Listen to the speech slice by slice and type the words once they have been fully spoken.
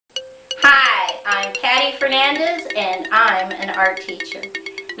I'm Patty Fernandez and I'm an art teacher.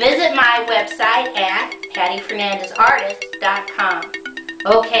 Visit my website at pattyfernandezartist.com.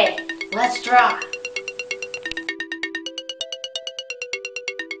 Okay, let's draw.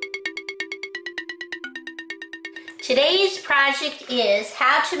 Today's project is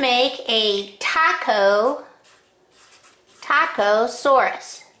how to make a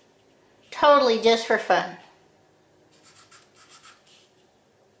Tacosauras. Totally just for fun.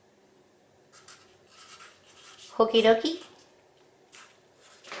 Okie dokie.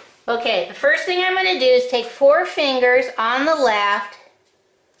 Okay, the first thing I'm going to do is take 4 fingers on the left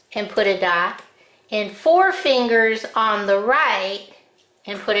and put a dot, and 4 fingers on the right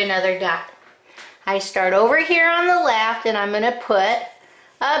and put another dot. I start over here on the left and I'm going to put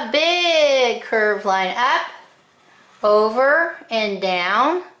a big curved line up, over and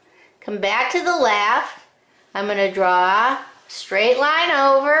down. Come back to the left. I'm going to draw a straight line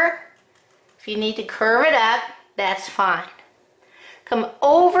over. If you need to curve it up, that's fine. Come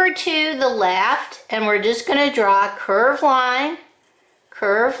over to the left and we're just going to draw a curved line,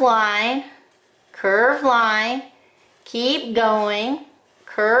 curved line, curved line. Keep going.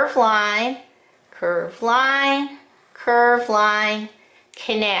 Curved line, curved line, curved line,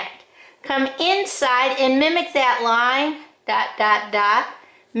 connect. Come inside and mimic that line, dot, dot, dot.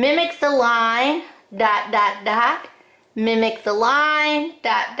 Mimic the line, dot, dot, dot. Mimic the line,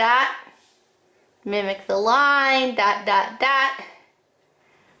 dot, dot. Mimic the line, dot, dot, dot.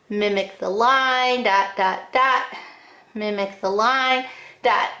 Mimic the line, dot, dot, dot. Mimic the line,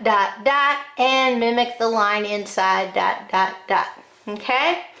 dot, dot, dot. And mimic the line inside, dot, dot, dot.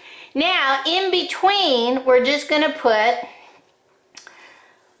 Okay? Now, in between, we're just going to put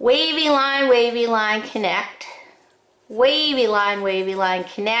wavy line, connect. Wavy line,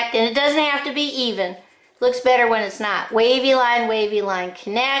 connect. And it doesn't have to be even. Looks better when it's not. Wavy line,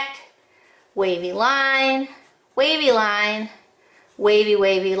 connect. Wavy line, wavy line,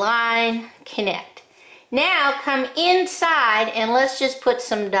 wavy line, connect. Now, come inside and let's just put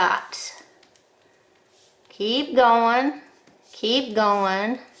some dots. Keep going. Keep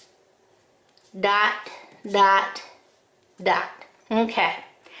going. Dot, dot, dot. Okay.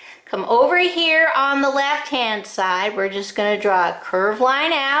 Come over here on the left-hand side. We're just going to draw a curved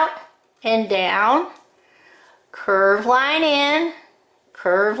line out and down. Curved line in.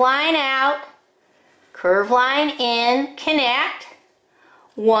 Curved line out. Curved line in. Connect.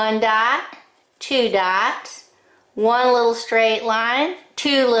 1 dot. 2 dots. 1 little straight line.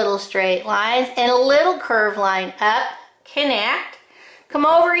 2 little straight lines. And a little curved line up. Connect. Come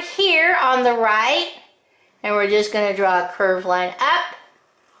over here on the right, and we're just going to draw a curved line up,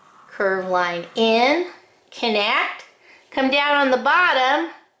 curved line in, connect. Come down on the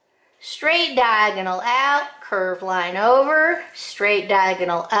bottom, straight diagonal out, curved line over, straight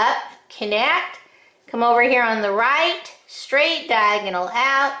diagonal up, connect. Come over here on the right, straight diagonal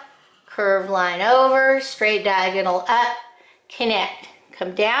out, curved line over, straight diagonal up, connect.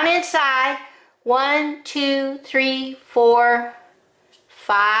 Come down inside, 1, 2, 3, 4,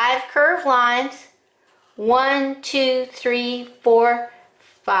 5 curved lines. 1, 2, 3, 4,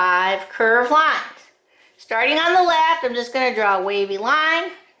 5 curved lines. Starting on the left, I'm just going to draw a wavy line,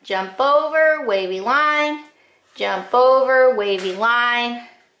 jump over, wavy line, jump over, wavy line,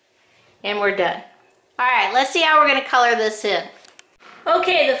 and we're done. Alright, let's see how we're going to color this in.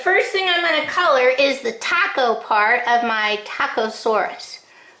 Okay, the first thing I'm going to color is the taco part of my Tacosauras.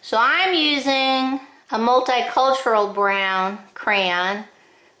 So I'm using a multicultural brown crayon,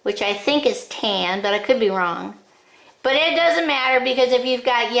 which I think is tan, but I could be wrong. But it doesn't matter because if you've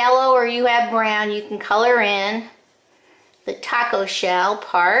got yellow or you have brown, you can color in the taco shell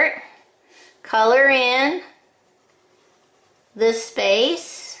part. Color in this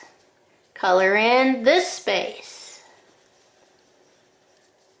space. Color in this space.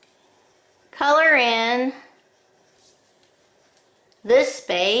 Color in this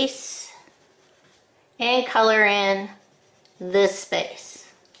space. And color in this space.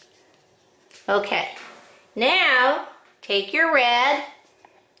 Okay, now take your red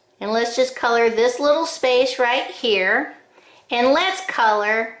and let's just color this little space right here, and let's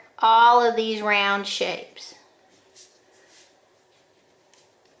color all of these round shapes.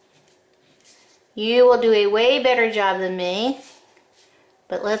 You will do a way better job than me,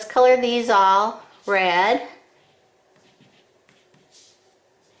 but let's color these all red.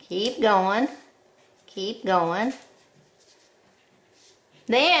 Keep going. Keep going.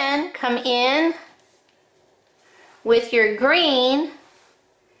 Then come in with your green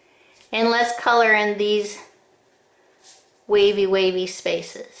and let's color in these wavy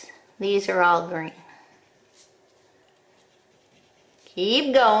spaces. These are all green.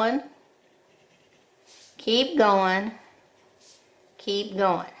 Keep going. Keep going. Keep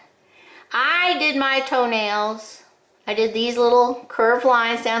going. I did my toenails. I did these little curved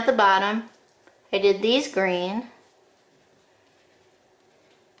lines down at the bottom. I did these green.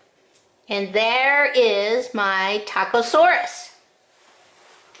 And there is my Tacosauras.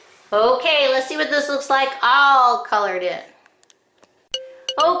 Okay, let's see what this looks like all colored in.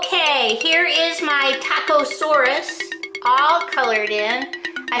 Okay, here is my Tacosauras all colored in.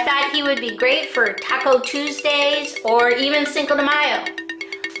 I thought he would be great for Taco Tuesdays or even Cinco de Mayo.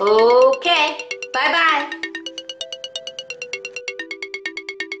 Okay, bye-bye.